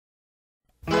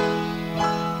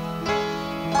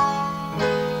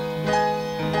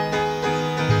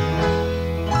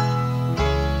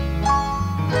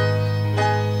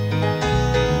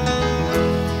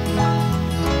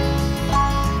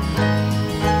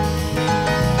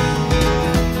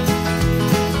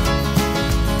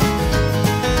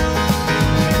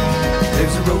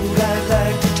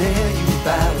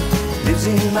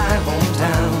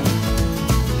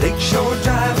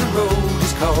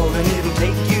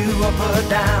up or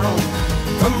down.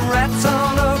 From rats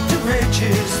on up to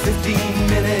riches, 15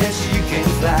 minutes you can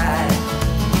fly.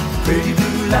 Pretty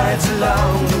blue lights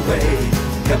along the way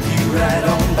help you right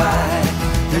on by.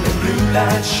 And the blue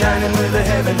lights shining with a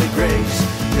heavenly grace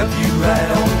help you right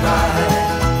on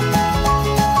by.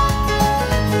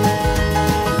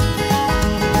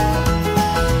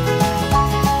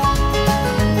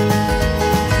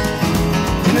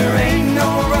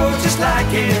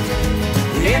 Like it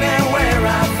anywhere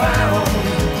I found.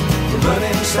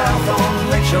 Running south on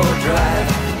Lakeshore Drive,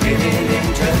 getting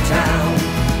into town,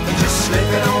 and just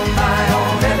slipping on by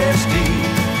on LSD,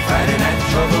 fighting that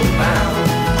trouble bound.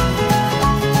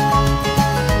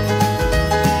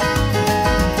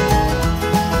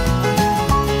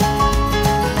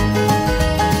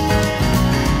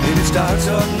 And it starts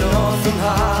up north from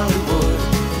Hollywood,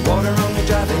 water on the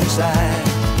driving side.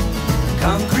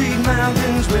 Concrete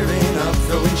mountains rearing up,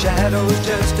 throwing shadows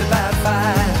just about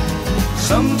five.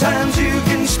 Sometimes you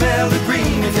can smell the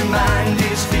green if your mind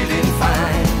is feeling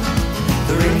fine.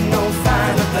 There ain't no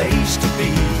finer place to be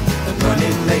than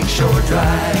running Lakeshore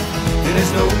Drive. And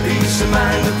there's no peace of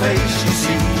mind the place you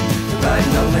see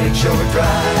riding on Lakeshore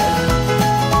Drive.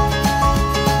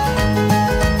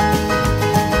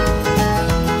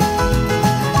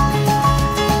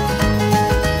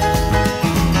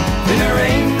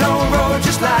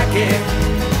 Like it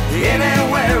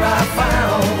anywhere I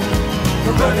found.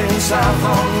 Running south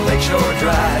on Lakeshore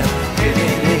Drive,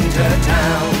 getting into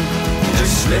town,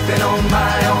 just slipping on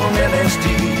by on LSD,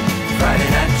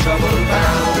 fighting that trouble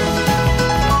bound.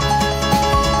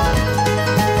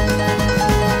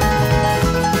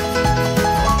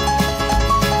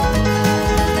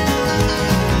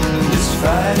 It's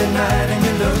Friday night and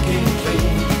you're looking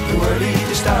clean, too early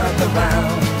to start the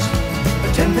rounds.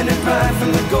 10-minute ride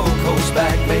from the Gold Coast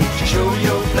back makes you show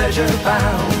your pleasure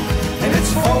bound. And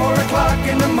it's 4 o'clock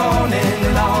in the morning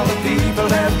and all the people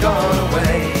have gone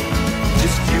away.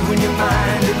 Just you and your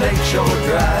mind at Lakeshore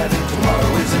Drive, and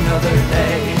tomorrow is another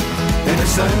day. And the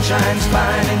sun shines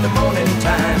fine in the morning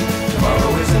time,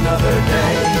 tomorrow is another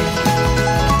day.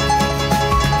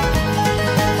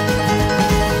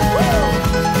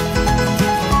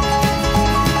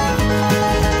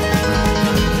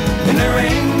 And there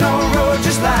ain't no road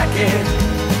just like it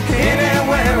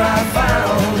anywhere I found.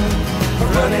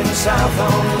 Running south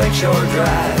on Lakeshore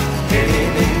Drive,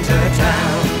 getting into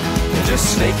town, and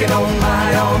just snaking on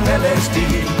by on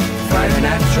LSD, fighting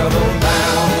that trouble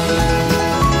bound.